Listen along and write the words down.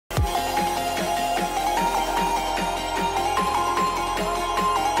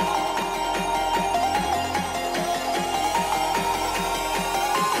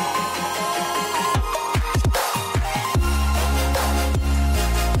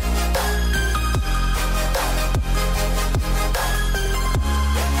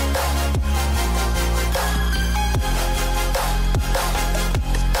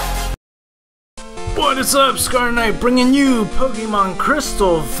What is up, Scar Knight, bringing you Pokemon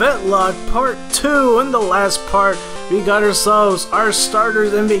Crystal Vetlocke Part 2. In the last part, we got ourselves our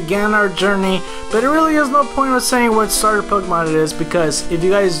starters and began our journey, but it really is no point of saying what starter Pokemon it is, because if you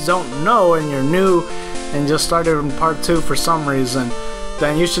guys don't know and you're new and just started in Part 2 for some reason,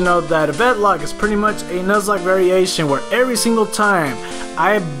 then you should know that a Vetlocke is pretty much a Nuzlocke variation where every single time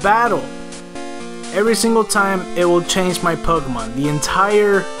I battle, every single time it will change my Pokemon, the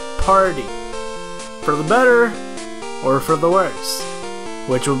entire party, for the better or for the worse,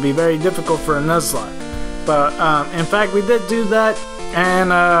 which would be very difficult for a Nuzlocke. But in fact, we did do that,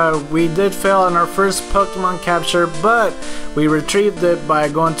 and we did fail on our first Pokemon capture, but we retrieved it by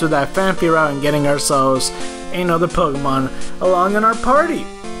going to that fancy route and getting ourselves another Pokemon along in our party.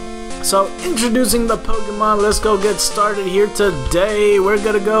 So introducing the Pokemon, let's go get started here today. We're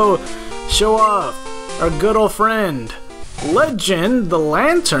gonna go show off our good old friend Legend, the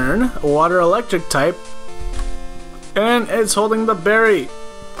Lantern, water electric type, and it's holding the berry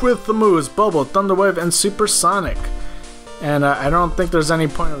with the moves Bubble, Thunder Wave, and Supersonic. And I don't think there's any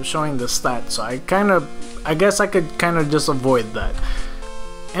point of showing the stats, so I guess I could kind of just avoid that.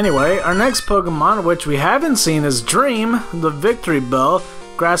 Anyway, our next Pokemon, which we haven't seen, is Dream, the Victory Bell,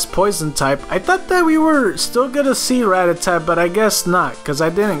 grass poison type. I thought that we were still gonna see Rattata, but I guess not, because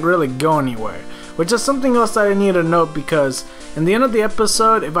I didn't really go anywhere. Which is something else that I need to note, because in the end of the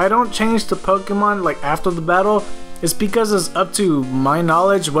episode, if I don't change the Pokemon like after the battle, it's because it's up to my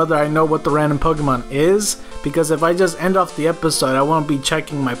knowledge whether I know what the random Pokemon is. Because if I just end off the episode, I won't be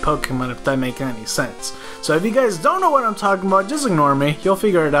checking my Pokemon, if that makes any sense. So if you guys don't know what I'm talking about, just ignore me. You'll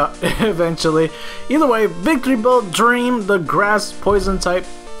figure it out eventually. Either way, Victory Bell, Dream, the grass poison type,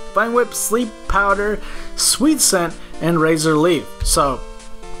 Vine Whip, Sleep Powder, Sweet Scent, and Razor Leaf. So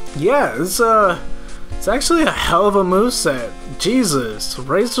yeah, it's actually a hell of a moveset. Jesus,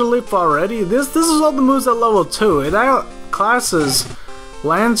 Razor Leaf already? This is all the moves at level 2. It outclasses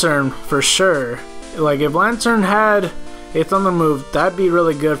Lantern for sure. Like, if Lantern had a Thunder move, that'd be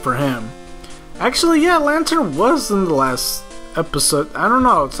really good for him. Actually, yeah, Lantern was in the last episode. I don't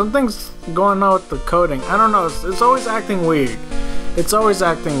know, something's going on with the coding. I don't know, it's always acting weird. It's always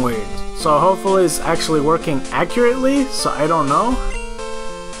acting weird. So hopefully it's actually working accurately, so I don't know.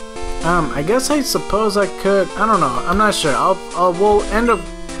 I guess I suppose I could, I don't know, I'm not sure. We'll end up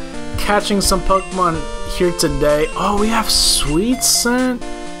catching some Pokemon here today. Oh, we have Sweet Scent.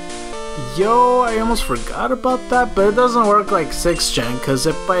 Yo, I almost forgot about that, but it doesn't work like 6th gen, because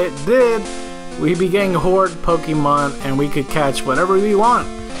if I did, we'd be getting Horde Pokemon and we could catch whatever we want.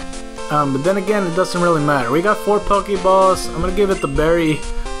 But then again, it doesn't really matter. We got 4 Pokeballs. I'm gonna give it the berry.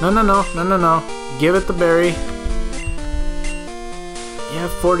 No. Give it the berry. You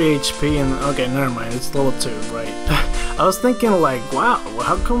have 40 HP and okay, never mind, it's level 2, right? I was thinking like, wow,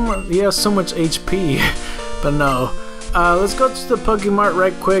 how come he has so much HP? But no. Let's go to the Pokemart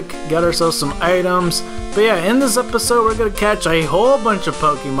right quick, get ourselves some items. But yeah, in this episode we're gonna catch a whole bunch of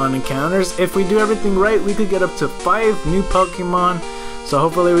Pokemon encounters. If we do everything right, we could get up to 5 new Pokemon. So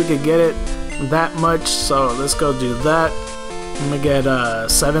hopefully we could get it that much. So let's go do that. I'm gonna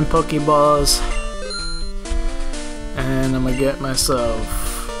get 7 Pokeballs. And I'm gonna get myself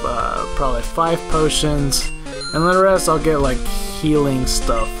probably 5 potions, and the rest I'll get like healing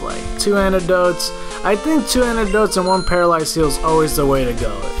stuff, like 2 antidotes. I think 2 antidotes and 1 paralyzed heal is always the way to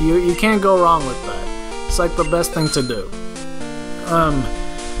go. You can't go wrong with that. It's like the best thing to do.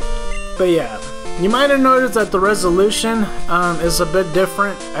 But yeah, you might have noticed that the resolution is a bit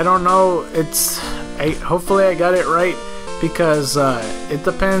different. I don't know. Hopefully I got it right. Because it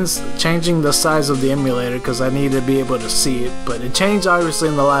depends changing the size of the emulator, because I need to be able to see it, but it changed obviously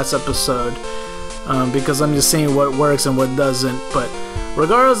in the last episode because I'm just seeing what works and what doesn't. But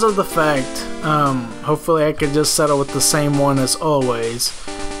regardless of the fact, hopefully I can just settle with the same one as always.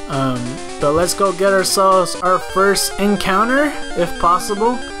 But let's go get ourselves our first encounter if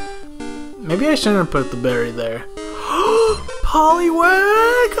possible. Maybe I shouldn't put the berry there.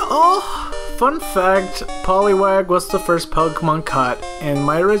 Poliwag! Oh! Fun fact, Poliwag was the first Pokemon caught in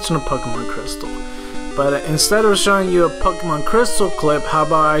my original Pokemon Crystal. But instead of showing you a Pokemon Crystal clip, how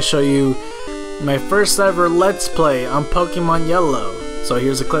about I show you my first ever Let's Play on Pokemon Yellow. So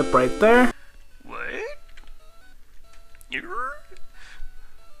here's a clip right there. What?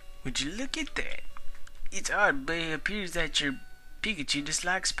 Would you look at that? It's odd, but it appears that your Pikachu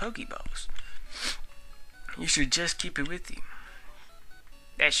dislikes Pokeballs. You should just keep it with you.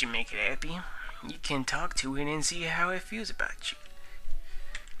 That should make it happy. You can talk to it and see how it feels about you.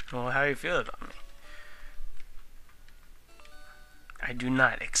 Well, how you feel about me? I do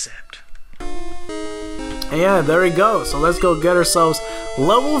not accept. And yeah, there we go. So let's go get ourselves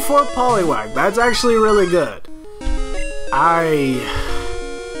Level 4 Poliwag. That's actually really good. I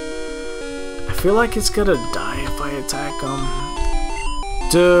feel like it's gonna die if I attack him.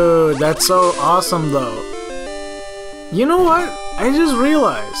 Dude, that's so awesome though. You know what? I just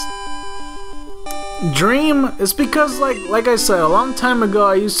realized. Dream is because like I said, a long time ago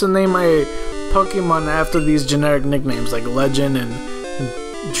I used to name my Pokemon after these generic nicknames like Legend and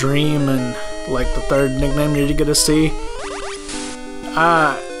Dream and like the third nickname you're gonna see.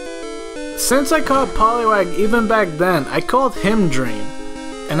 Since I called Poliwag even back then, I called him Dream.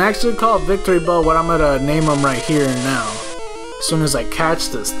 And I actually called Victory Bell what I'm gonna name him right here and now. As soon as I catch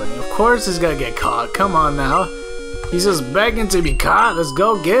this thing. Of course he's gonna get caught, come on now. He's just begging to be caught, let's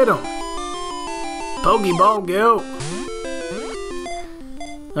go get him. Pokeball go!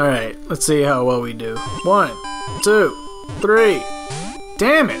 Alright, let's see how well we do. 1, 2, 3.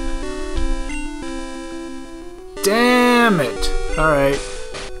 Damn it! Damn it! Alright.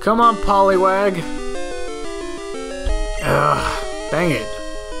 Come on, Poliwag. Ugh, dang it.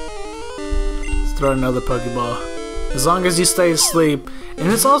 Let's throw another Pokeball. As long as you stay asleep.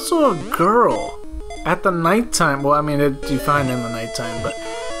 And it's also a girl. At the nighttime. Well, I mean, you find it in the nighttime, but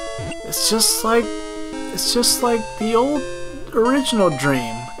it's just like the old original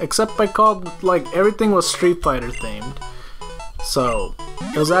Dream. Except I called, like, everything was Street Fighter themed. So,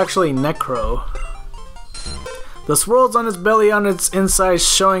 it was actually Necro. The swirls on its belly on its inside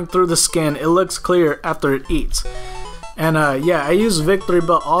showing through the skin. It looks clear after it eats. And yeah, I used Victory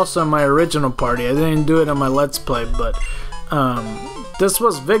Bell also in my original party. I didn't do it in my Let's Play, but this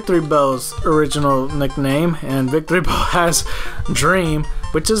was Victory Bell's original nickname, and Victory Bell has Dream,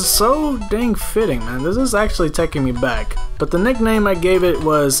 which is so dang fitting, man. This is actually taking me back. But the nickname I gave it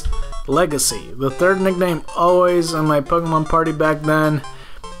was Legacy, the third nickname always in my Pokemon party back then.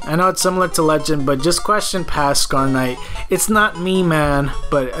 I know it's similar to Legend, but just question past Scar Knight. It's not me, man,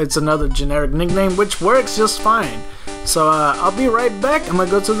 but it's another generic nickname, which works just fine. So I'll be right back. I'm gonna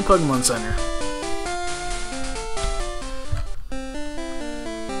go to the Pokemon Center.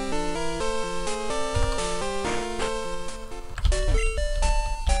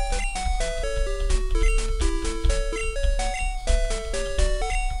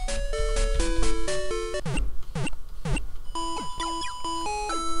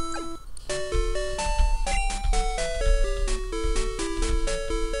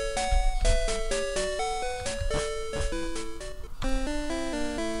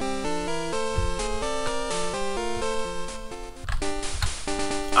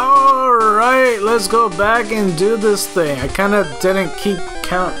 Alright, let's go back and do this thing. I kind of didn't keep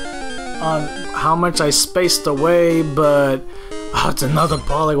count on how much I spaced away, but oh, it's another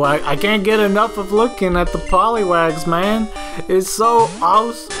Poliwag. I can't get enough of looking at the Poliwags, man. It's so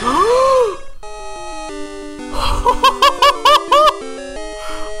awesome.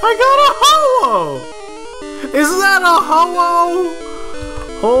 I got a Ho-Oh! Is that a Ho-Oh?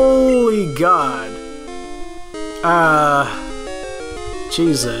 Holy God.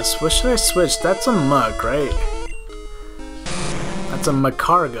 Jesus, what should I switch? That's a Muk, right? That's a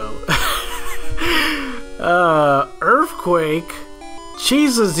Macargo. Earthquake?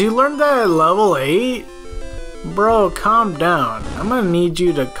 Jesus, you learned that at level 8? Bro, calm down. I'm gonna need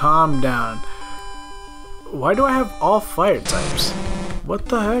you to calm down. Why do I have all fire types? What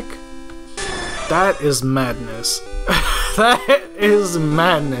the heck? That is madness. That is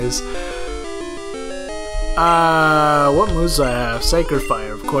madness. What moves do I have? Sacred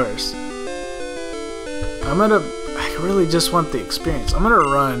Fire, of course. I really just want the experience. I'm gonna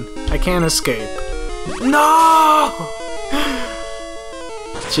run. I can't escape. No!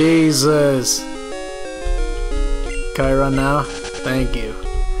 Jesus. Can I run now? Thank you.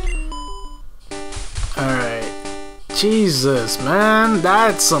 Alright. Jesus, man.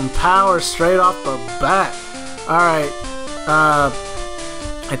 That's some power straight off the bat. Alright.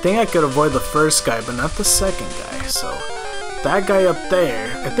 I think I could avoid the first guy, but not the second guy. So, that guy up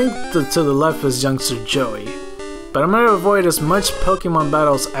there, I think to the left is youngster Joey. But I'm going to avoid as much Pokemon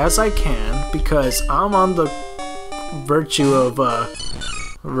battles as I can, because I'm on the virtue of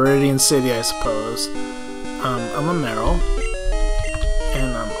Viridian City, I suppose. I'm a Meryl.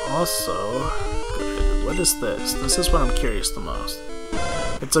 And I'm also... Good. What is this? This is what I'm curious the most.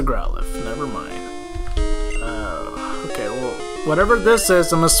 It's a Growlithe. Never mind. Okay, well... Whatever this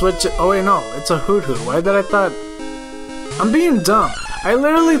is, I'm gonna switch it. Oh wait, no, it's a Hoot-Hoot. Why did I thought... I'm being dumb. I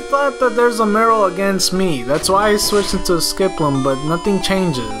literally thought that there's a Meryl against me. That's why I switched into a Skiploom, but nothing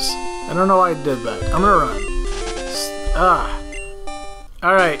changes. I don't know why I did that. I'm gonna run.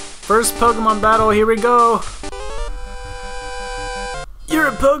 Alright, first Pokemon battle, here we go. You're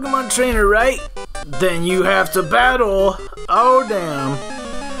a Pokemon trainer, right? Then you have to battle. Oh damn.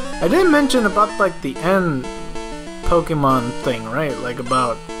 I didn't mention about like the end Pokemon thing, right? Like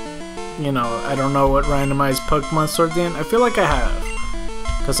about, you know, I don't know what randomized Pokemon towards the end. I feel like I have.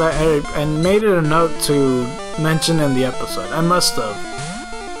 Because I made it a note to mention in the episode. I must have.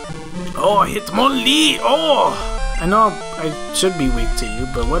 Oh, Hitmonlee! Oh! I know I should be weak to you,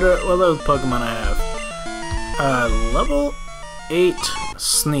 but what are those Pokemon I have? Level 8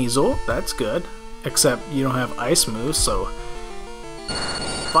 Sneasel. That's good. Except you don't have ice moves, so...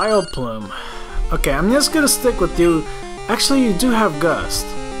 Vileplume. Okay, I'm just gonna stick with you. Actually, you do have Gust.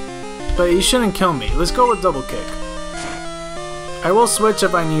 But you shouldn't kill me. Let's go with Double Kick. I will switch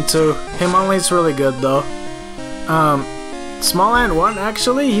if I need to. Hitmonlee's really good though. Small 1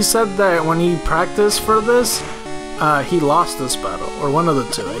 actually, he said that when he practiced for this, he lost this battle. Or one of the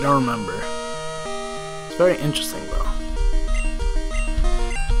two, I don't remember. It's very interesting though.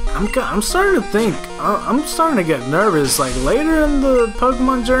 I'm starting to think, I'm starting to get nervous. Like later in the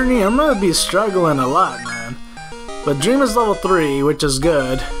Pokemon journey, I'm gonna be struggling a lot, man. But Dream is level 3, which is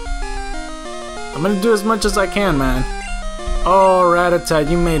good. I'm gonna do as much as I can, man. Oh, Rattata,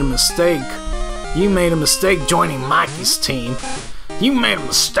 you made a mistake. You made a mistake joining Mikey's team. You made a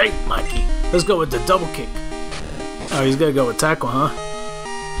mistake, Mikey. Let's go with the Double Kick. Oh, he's gonna go with Tackle, huh?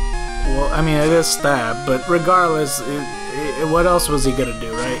 Well, I mean, it is Stab, but regardless, what else was he gonna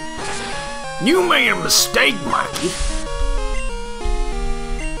do, right? You made a mistake, Mikey.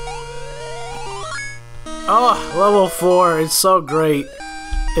 Oh, level 4. It's so great.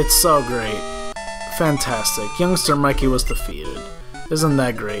 It's so great. Fantastic. Youngster Mikey was defeated. Isn't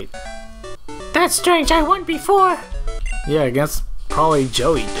that great? That's strange, I won before. Yeah, against probably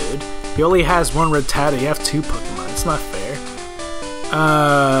Joey, dude. He only has one Rattata, you have 2 Pokemon. It's not fair.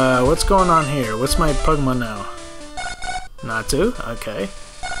 What's going on here? What's my Pokemon now? Natu? Okay.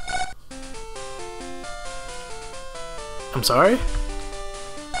 I'm sorry?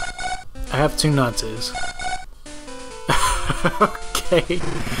 I have 2 Natus. Okay.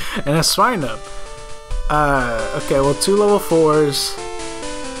 And a Swinub. Okay, well, 2 level 4s.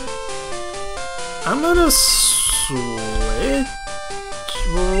 I'm gonna switch.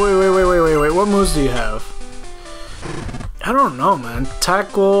 Wait. What moves do you have? I don't know, man.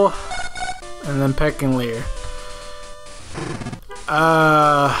 Tackle, and then Peck and Leer.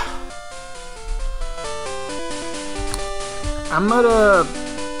 I'm gonna.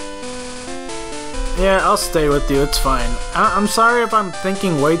 Yeah, I'll stay with you. It's fine. I'm sorry if I'm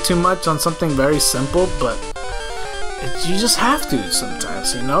thinking way too much on something very simple, but you just have to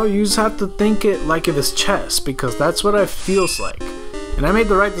sometimes, you know? You just have to think it like if it's chess, because that's what it feels like. And I made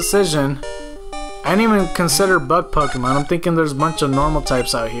the right decision. I didn't even consider bug Pokemon. I'm thinking there's a bunch of normal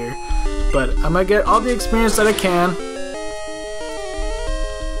types out here. But I'm gonna get all the experience that I can.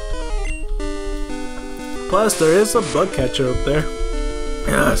 Plus, there is a bug catcher up there.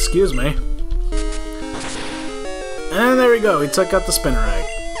 Excuse me. And there we go. We took out the Spinarak.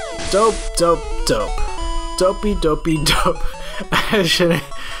 Dope. Dopey, dope. I shouldn't.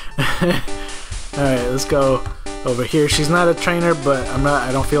 Alright, let's go over here. She's not a trainer, but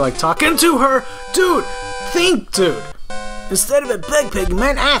I don't feel like talking to her. Dude, think, dude. Instead of a bug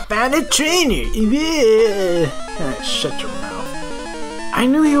Pokemon, I found a trainer. Yeah. Shut your mouth. I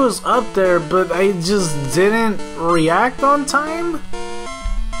knew he was up there, but I just didn't react on time?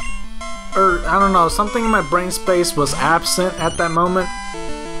 Or, I don't know, something in my brain space was absent at that moment.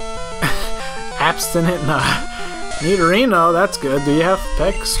 Abstinent? Nah. Nidorino, that's good. Do you have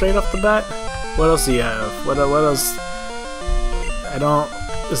Peck straight off the bat? What else do you have? What else? I don't...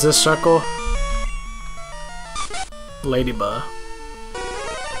 Is this Shuckle? Ladybug.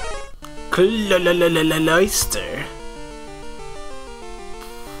 Cloyster.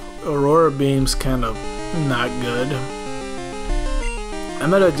 Aurora Beam's kind of not good. I'm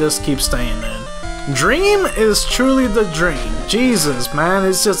gonna just keep staying in. Dream is truly the dream. Jesus, man,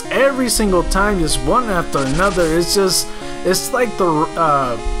 it's just every single time, just one after another. It's just, it's like the,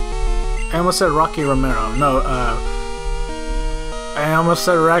 I almost said Rocky Romero. No, I almost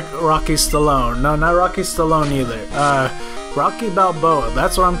said Rocky Stallone. No, not Rocky Stallone either. Rocky Balboa.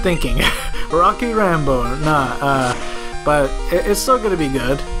 That's what I'm thinking. Rocky Rambo. Nah, but it's still gonna be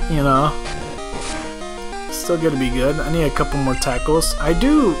good, you know. Still gonna be good. I need a couple more tackles. I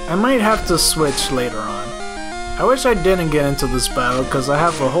might have to switch later on. I wish I didn't get into this battle because I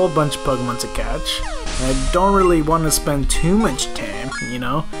have a whole bunch of Pokemon to catch. And I don't really want to spend too much time, you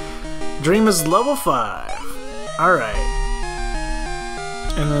know. Dream is level 5. Alright.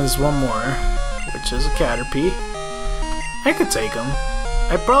 And there's one more, which is a Caterpie. I could take him.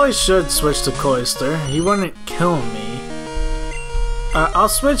 I probably should switch to Cloyster. He wouldn't kill me. I'll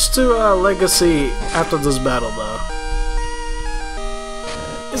switch to Legacy after this battle, though.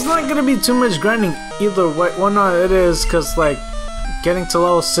 It's not gonna be too much grinding either way. Well, no, it is, because, like, getting to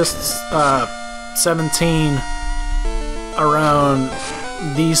level 17 around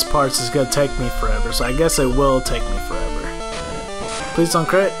these parts is gonna take me forever, so I guess it will take me forever. Please don't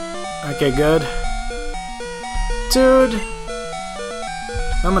crit. Okay, good. Dude,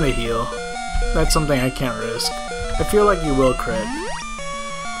 I'm gonna heal. That's something I can't risk. I feel like you will crit.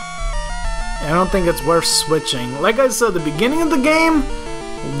 I don't think it's worth switching. Like I said, the beginning of the game,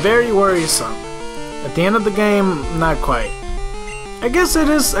 very worrisome. At the end of the game, not quite. I guess it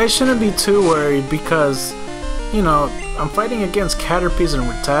is. I shouldn't be too worried because, you know, I'm fighting against Caterpies and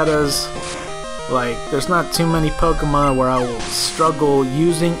Rattatas. Like, there's not too many Pokemon where I will struggle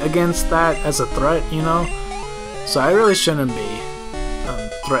using against that as a threat, you know? So I really shouldn't be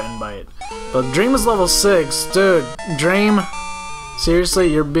threatened by it. But Dream is level 6. Dude, Dream, seriously,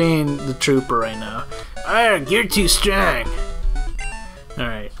 you're being the trooper right now. Arrgh, you're too strong.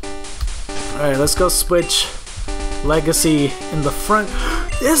 Alright. Alright, let's go switch Legacy in the front.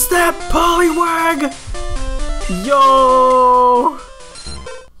 Is that Poliwag? Yo!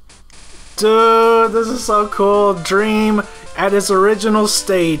 Dude, this is so cool. Dream at its original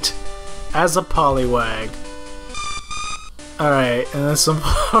state as a Poliwag. Alright, and then some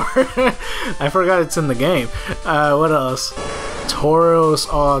more. I forgot it's in the game. What else? Tauros.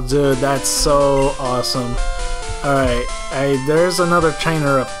 Oh, dude, that's so awesome. Alright, there's another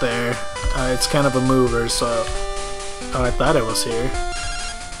trainer up there. It's kind of a mover, so... Oh, I thought it was here.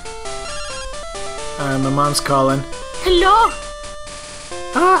 My mom's calling. Hello?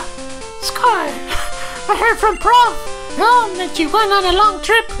 Scar, I heard from Prof. That you went on a long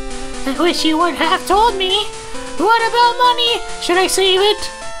trip. I wish you would have told me. What about money? Should I save it?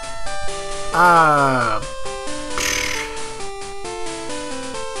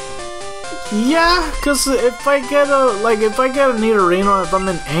 Yeah, cause if I get a Nidorino, if I'm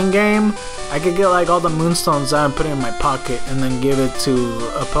in endgame, I could get like all the Moonstones out and put it in my pocket, and then give it to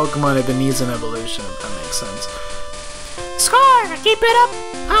a Pokemon if it needs an evolution. If that makes sense. Scar, keep it up.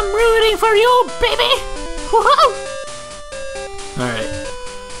 I'm rooting for you, baby. Woohoo! All right.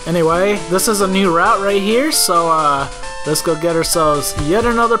 Anyway, this is a new route right here, so let's go get ourselves yet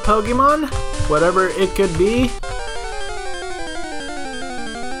another Pokemon, whatever it could be.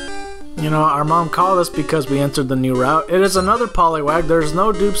 You know, our mom called us because we entered the new route. It is another Poliwag. There's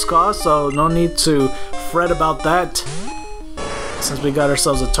no Dupscaw, so no need to fret about that. Since we got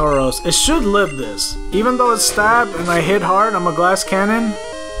ourselves a Tauros. It should live this. Even though it's stabbed and I hit hard, I'm a glass cannon.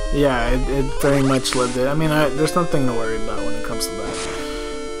 Yeah, it very much lived it. I mean, there's nothing to worry about when it comes to that.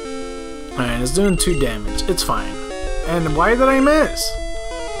 Alright, it's doing 2 damage. It's fine. And why did I miss?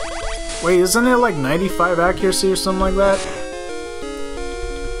 Wait, isn't it like 95 accuracy or something like that?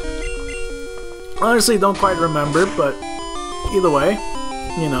 Honestly, don't quite remember, but either way,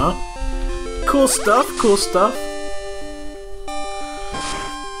 you know. Cool stuff, cool stuff.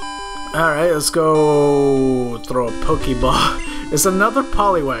 Alright, let's go throw a Pokeball. It's another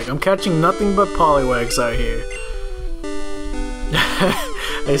Poliwag. I'm catching nothing but Poliwags out here.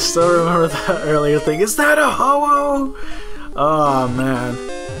 I still remember that earlier thing. Is that a Ho-Oh? Oh man.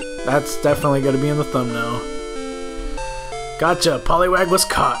 That's definitely gonna be in the thumbnail. Gotcha, Poliwag was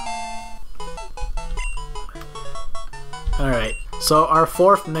caught. Alright, so our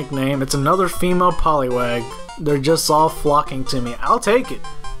 4th nickname, it's another female Poliwag. They're just all flocking to me. I'll take it.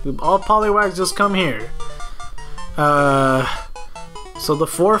 All Poliwags just come here. So the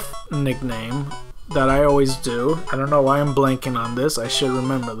 4th nickname that I always do, I don't know why I'm blanking on this, I should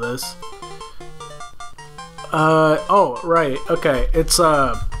remember this. Oh, right, okay, it's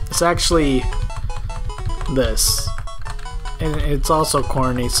actually this. And it's also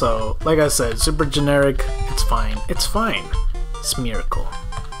corny, so, like I said, super generic, it's fine. It's fine. It's Miracle.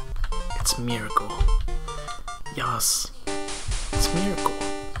 It's Miracle. Yes. It's Miracle.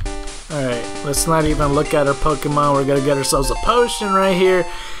 Alright, let's not even look at our Pokemon. We're gonna get ourselves a potion right here.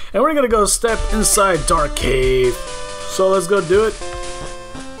 And we're gonna go step inside Dark Cave. So let's go do it.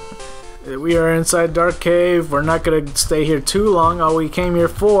 We are inside Dark Cave. We're not gonna stay here too long. All we came here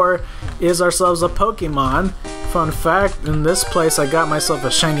for is ourselves a Pokemon. Fun fact, in this place I got myself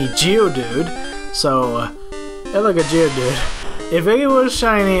a shiny Geodude. So, hey, look at Geodude. If it was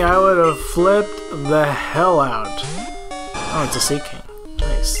shiny, I would have flipped the hell out. Oh, it's a Sea King.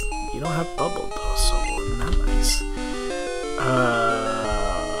 Nice. You don't have Bubble though, so not nice.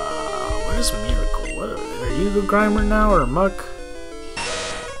 What is Miracle? What are you the Grimer now or Muck?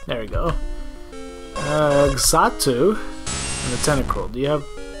 There we go. Xatu and a Tentacruel. Do you have...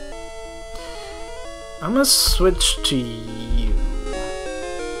 I'm gonna switch to you.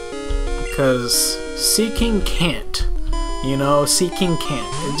 because Seeking can't. You know, Seeking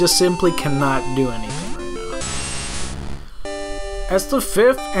can't. It just simply cannot do anything right now. As the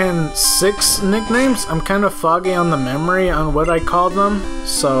 5th and 6th nicknames, I'm kind of foggy on the memory on what I called them.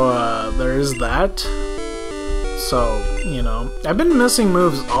 So, there is that. So, you know, I've been missing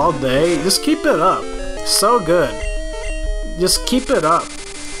moves all day. Just keep it up. So good. Just keep it up.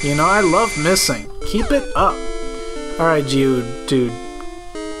 You know, I love missing. Keep it up. Alright, dudette.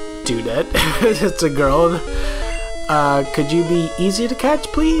 It's a girl. Could you be easy to catch,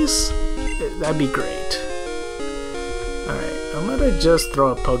 please? That'd be great. Alright, I'm gonna just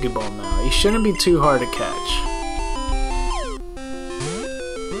throw a Pokeball now. He shouldn't be too hard to catch.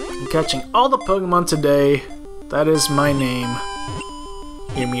 I'm catching all the Pokemon today. That is my name.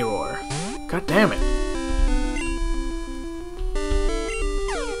 Hear me roar. God damn it.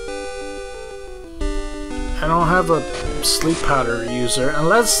 I don't have a sleep powder user,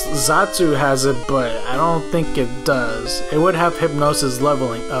 unless Zatsu has it, but I don't think it does. It would have hypnosis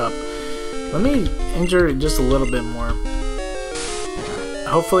leveling up. Let me injure it just a little bit more.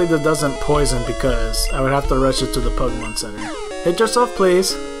 Hopefully that doesn't poison, because I would have to rush it to the Pokemon Center. Hit yourself,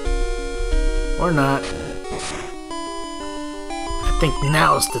 please. Or not. I think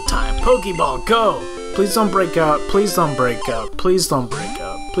now's the time. Pokeball, go! Please don't break out. Please don't break out. Please don't break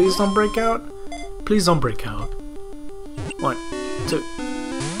out. Please don't break out. Please don't break out. 1, 2.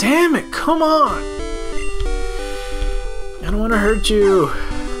 Damn it, come on! I don't want to hurt you.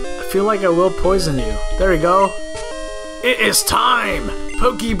 I feel like I will poison you. There we go. It is time!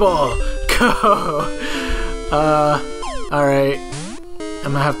 Pokeball, go! Alright.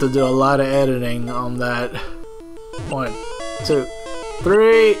 I'm gonna have to do a lot of editing on that. 1, 2,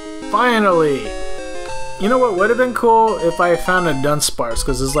 3. Finally! You know what would have been cool if I found a Dunsparce,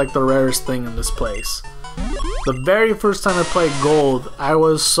 because it's like the rarest thing in this place. The very first time I played Gold, I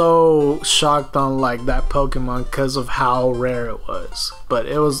was so shocked on like that Pokemon because of how rare it was. But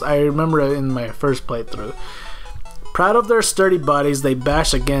it was, I remember it in my first playthrough. Proud of their sturdy bodies, they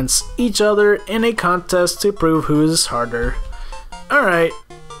bash against each other in a contest to prove who is harder. Alright,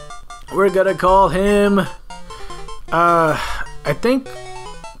 we're gonna call him, I think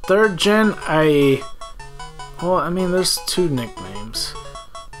 3rd gen, well, I mean, there's 2 nicknames.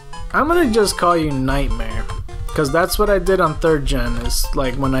 I'm gonna just call you Nightmare, because that's what I did on 3rd gen, is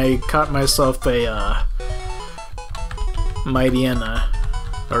like when I caught myself a, Mightyena,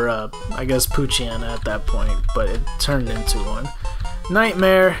 or I guess Poochyena at that point, but it turned into one.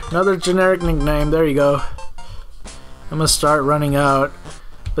 Nightmare, another generic nickname, there you go. I'm gonna start running out.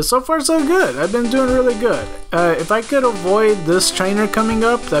 But so far so good, I've been doing really good. If I could avoid this trainer coming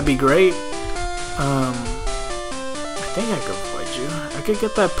up, that'd be great. I think I could avoid you. I could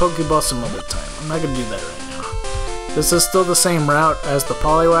get that Pokeball some other time. I'm not gonna do that right now. This is still the same route as the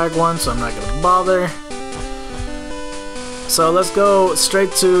Poliwag one, so I'm not gonna bother. So let's go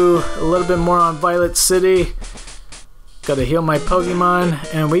straight to a little bit more on Violet City. Gotta heal my Pokemon,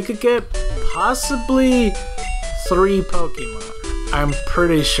 and we could get possibly 3 Pokemon. I'm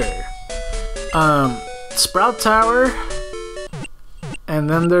pretty sure. Sprout Tower. And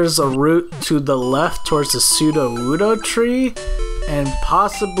then there's a route to the left towards the Sudowoodo tree, and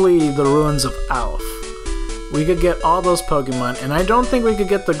possibly the ruins of Alph. We could get all those Pokemon, and I don't think we could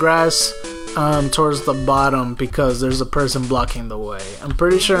get the grass towards the bottom because there's a person blocking the way. I'm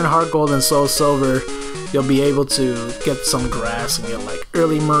pretty sure in Heart Gold and Soul Silver, you'll be able to get some grass and get like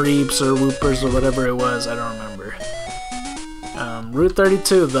early Mareeps or Whoopers or whatever it was. I don't remember. Route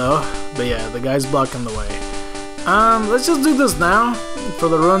 32 though, but yeah, the guy's blocking the way. Let's just do this now for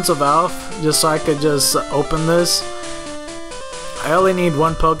the ruins of Alph, just so I could just open this. I only need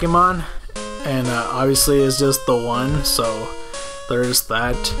 1 Pokemon, and obviously it's just the one, so there's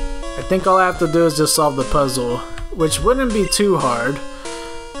that. I think all I have to do is just solve the puzzle, which wouldn't be too hard.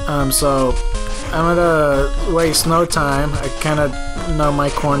 So I'm gonna waste no time. I kind of know my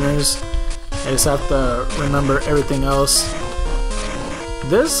corners. I just have to remember everything else.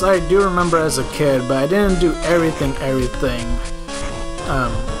 This I do remember as a kid, but I didn't do everything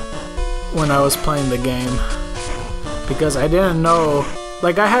when I was playing the game, because I didn't know,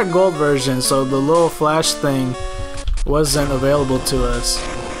 like I had gold version, so the little flash thing wasn't available to us,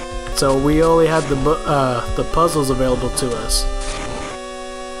 so we only had the puzzles available to us,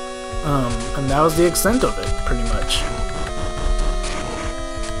 and that was the extent of it, pretty much,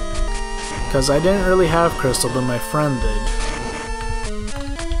 because I didn't really have Crystal, but my friend did.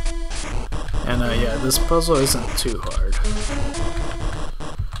 And yeah, this puzzle isn't too hard.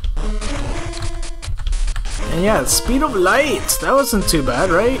 And yeah, Speed of Light! That wasn't too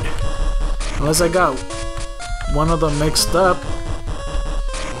bad, right? Unless I got one of them mixed up.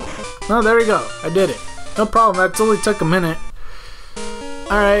 Oh, there we go. I did it. No problem. That only took a minute.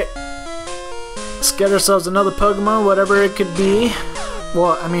 Alright. Let's get ourselves another Pokemon, whatever it could be.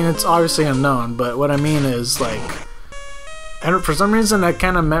 Well, I mean, it's obviously unknown, but what I mean is, like... for some reason, I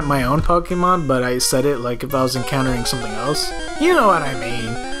kind of meant my own Pokemon, but I said it like if I was encountering something else. You know what I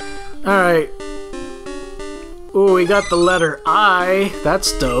mean. Alright. Ooh, we got the letter I.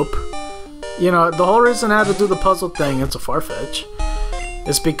 That's dope. You know, the whole reason I had to do the puzzle thing, it's a Farfetch,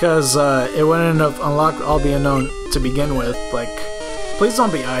 is because it wouldn't have unlocked all the unknown to begin with. Like, please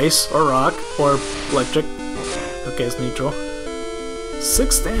don't be ice, or rock, or electric. Okay, it's neutral.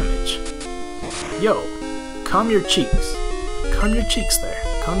 6 damage. Yo, calm your cheeks. Calm your cheeks there.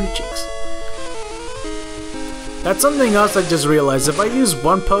 Calm your cheeks. That's something else I just realized. If I use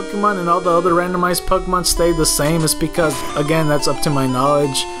one Pokemon and all the other randomized Pokemon stay the same, it's because, again, that's up to my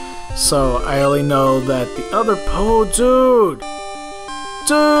knowledge. So I only know that the other dude!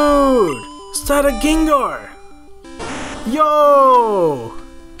 Dude! Is that a Gengar? Yo!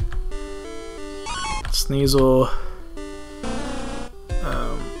 Sneasel.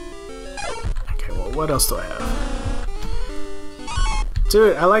 Okay, well, what else do I have?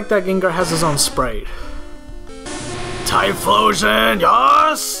 Dude, I like that Gengar has his own sprite. Typhlosion,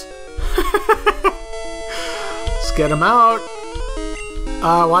 yes! Let's get him out.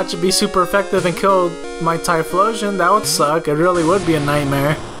 Watch it be super effective and kill my Typhlosion. That would suck. It really would be a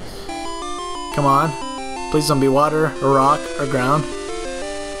nightmare. Come on. Please don't be water, or rock, or ground.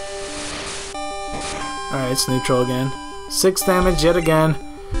 Alright, it's neutral again. 6 damage yet again.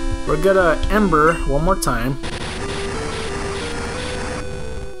 We're gonna Ember one more time.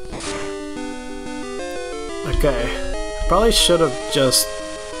 Okay. Probably should have just...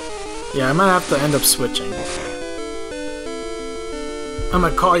 Yeah, I might have to end up switching. I'm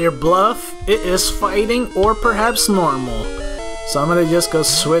gonna call your bluff. It is fighting or perhaps normal. So I'm gonna just go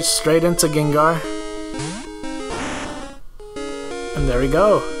switch straight into Gengar. And there we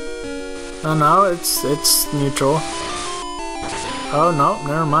go. Oh no, it's neutral. Oh no,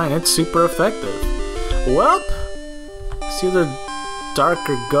 never mind. It's super effective. Welp! It's either Dark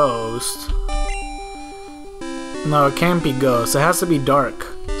or Ghost. No, it can't be Ghost. It has to be Dark.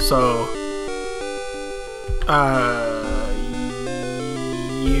 So...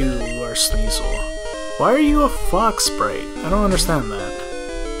 You are Sneasel. Why are you a Fox Sprite? I don't understand that.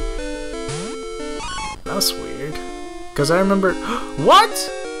 That's weird. Because I remember... What?!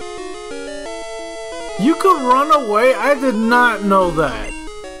 You could run away? I did not know that.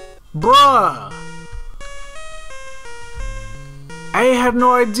 Bruh! I had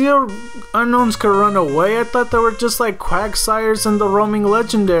no idea unknowns could run away. I thought they were just like Quagsires and the roaming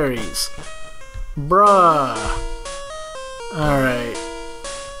legendaries. Bruh. Alright.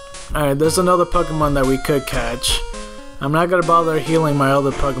 Alright, there's another Pokemon that we could catch. I'm not gonna bother healing my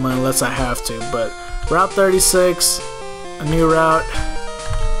other Pokemon unless I have to, but Route 36, a new route.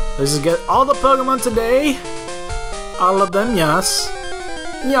 Let's just get all the Pokemon today. All of them, yes.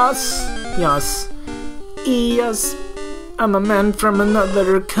 Yes, yes. Yes. I'm a man from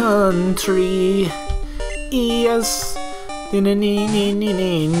another country. Yes. A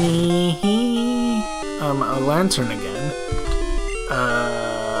lantern again.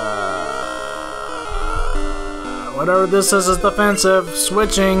 Whatever this is defensive.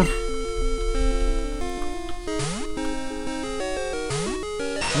 Switching.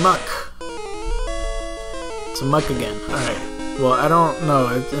 Muck. It's a muck again. Alright. Well, I don't know.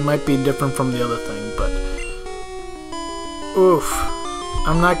 It might be different from the other thing, but... Oof.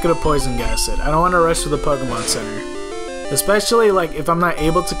 I'm not gonna poison gas it. I don't want to rush to the Pokemon Center. Especially, like, if I'm not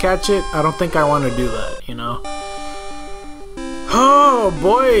able to catch it, I don't think I want to do that, you know? Oh,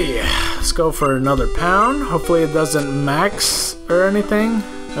 boy! Let's go for another pound. Hopefully it doesn't max or anything.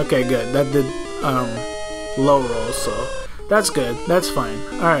 Okay, good. That did, low roll, so... That's good. That's fine.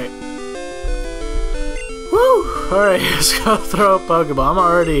 Alright. Woo! Alright, let's go throw a Pokeball. I'm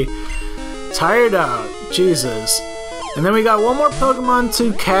already tired out. Jesus. And then we got one more Pokemon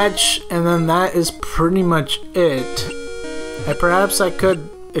to catch, and then that is pretty much it. And perhaps I could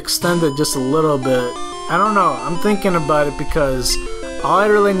extend it just a little bit. I don't know. I'm thinking about it because all I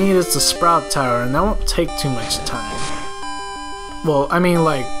really need is the Sprout Tower, and that won't take too much time. Well, I mean,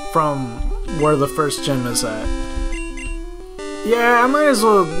 like, from where the first gym is at. Yeah, I might as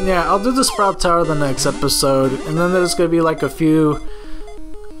well, yeah, I'll do the Sprout Tower the next episode, and then there's gonna be like a few,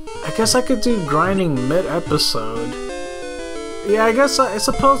 I guess I could do grinding mid-episode. Yeah, I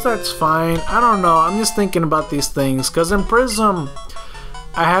suppose that's fine. I don't know, I'm just thinking about these things, because in Prism,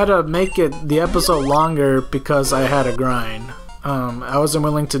 I had to make the episode longer because I had a grind. I wasn't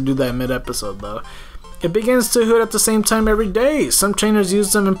willing to do that mid-episode though. It begins to hoot at the same time every day. Some trainers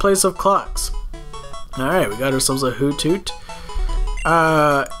use them in place of clocks. Alright, we got ourselves a hoot hoot.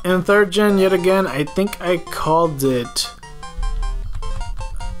 In 3rd gen, yet again, I think I called it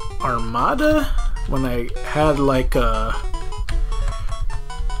Armada when I had like a...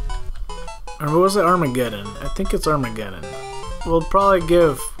 Or was it Armageddon? I think it's Armageddon. We'll probably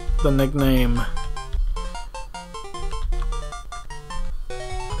give the nickname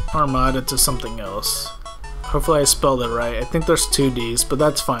Armada to something else. Hopefully I spelled it right. I think there's 2 D's, but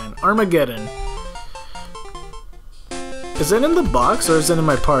that's fine. Armageddon. Is it in the box or is it in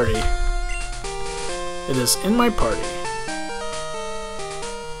my party? It is in my party.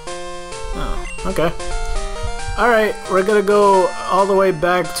 Oh, okay. Alright, we're gonna go all the way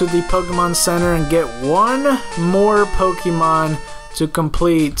back to the Pokemon Center and get one more Pokemon to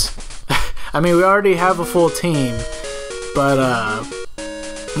complete. I mean, we already have a full team, but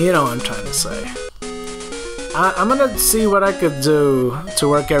you know what I'm trying to say. I'm gonna see what I could do to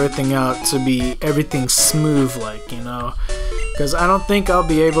work everything out to be everything smooth, like, you know, because I don't think I'll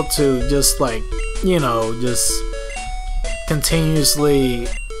be able to just, like, you know, just continuously,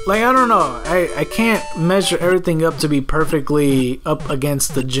 like, I don't know, I can't measure everything up to be perfectly up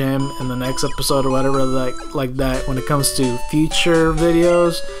against the gym in the next episode or whatever, like that. When it comes to future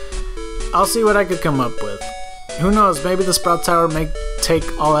videos, I'll see what I could come up with. Who knows, maybe the Sprout Tower may take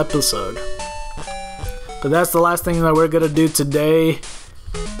all episode. But that's the last thing that we're gonna do today.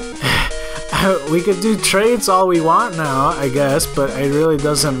 We could do trades all we want now, I guess, but it really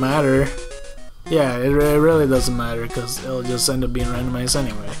doesn't matter. Yeah, it really doesn't matter because it'll just end up being randomized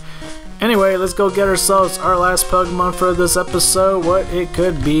anyway. Anyway, let's go get ourselves our last Pokemon for this episode. What it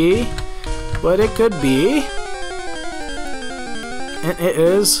could be. What it could be. And it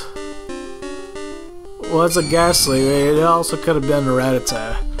is... Well, it's a Ghastly. It also could have been a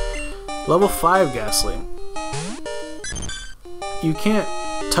Rattata. Level 5 Ghastly. You can't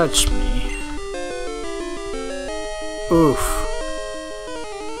touch me. Oof.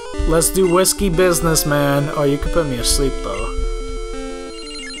 Let's do whiskey business, man. Oh, you can put me asleep, though.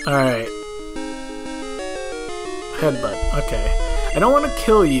 Alright. Headbutt. Okay. I don't want to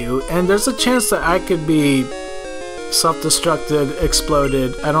kill you, and there's a chance that I could be self-destructed,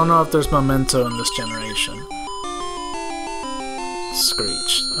 exploded. I don't know if there's memento in this generation.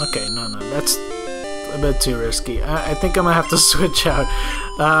 Screech. Okay, no, that's a bit too risky. I think I'm gonna have to switch out.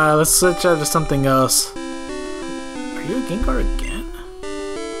 Let's switch out to something else. Are you a Gengar again?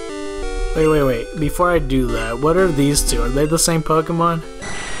 Wait. Before I do that, what are these two? Are they the same Pokemon?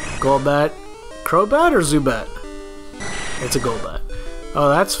 Golbat? Crobat or Zubat? It's a Golbat. Oh,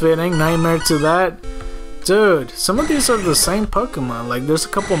 that's fitting. Nightmare to that. Dude, some of these are the same Pokemon. Like, there's a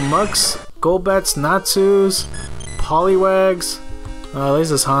couple Mucks, Golbats, Natsus, Poliwags. Oh, at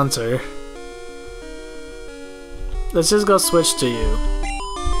least it's Haunter. Let's just go switch to you.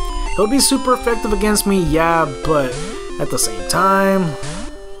 He'll be super effective against me, yeah, but at the same time,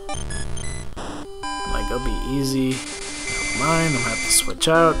 like, it'll be easy. Never mind, I'm gonna have to switch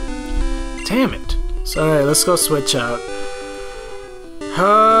out. Damn it. So, alright, let's go switch out.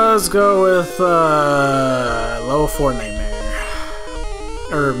 Let's go with level 4 Nightmare.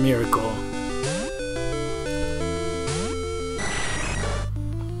 Or Miracle.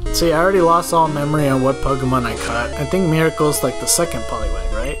 See, I already lost all memory on what Pokemon I caught. I think Miracle's like the second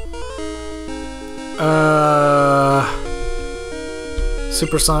Poliwag, right?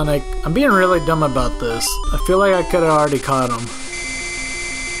 Supersonic. I'm being really dumb about this. I feel like I could have already caught him.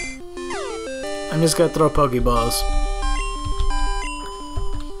 I'm just gonna throw Pokeballs.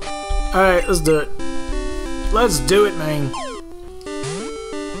 Alright, let's do it. Let's do it, man.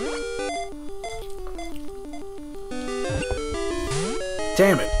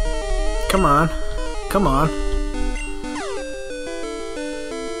 Damn it. Come on. Come on.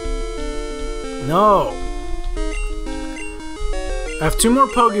 No. I have 2 more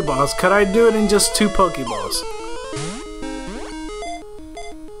Pokeballs. Could I do it in just 2 Pokeballs?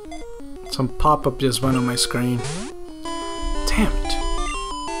 Some pop-up just went on my screen. Damn it.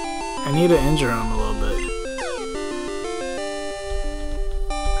 I need to injure him a little bit.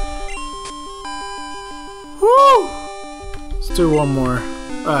 Woo! Let's do one more.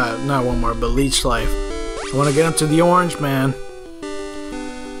 Not one more, but Leech Life. I want to get him to the orange, man.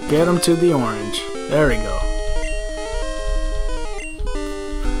 Get him to the orange. There we go.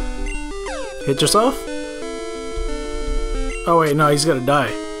 Hit yourself? Oh wait, no, he's gonna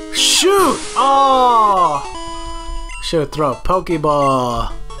die. Shoot! Oh! Should have thrown a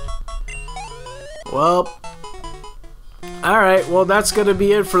Pokeball. Well, alright, well that's gonna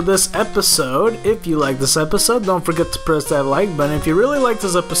be it for this episode. If you like this episode, don't forget to press that like button. If you really like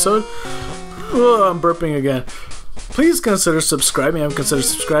this episode, Oh, I'm burping again. Please consider subscribing. I haven't considered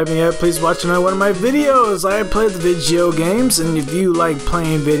subscribing yet. Please watch another one of my videos. I play the video games, and if you like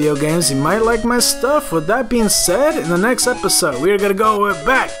playing video games, you might like my stuff. With that being said, in the next episode, we are going to go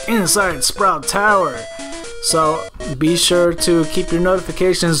back inside Sprout Tower. So, be sure to keep your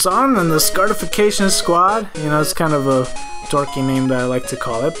notifications on, and the Scartification Squad, you know, it's kind of a dorky name that I like to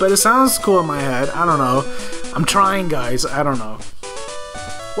call it, but it sounds cool in my head. I don't know. I'm trying, guys. I don't know.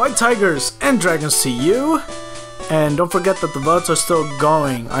 White tigers and dragons to you. And don't forget that the votes are still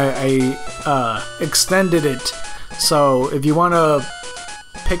going. I extended it. So if you want to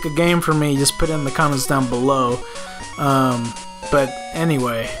pick a game for me, just put it in the comments down below. But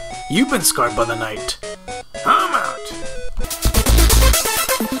anyway, you've been scarred by the night.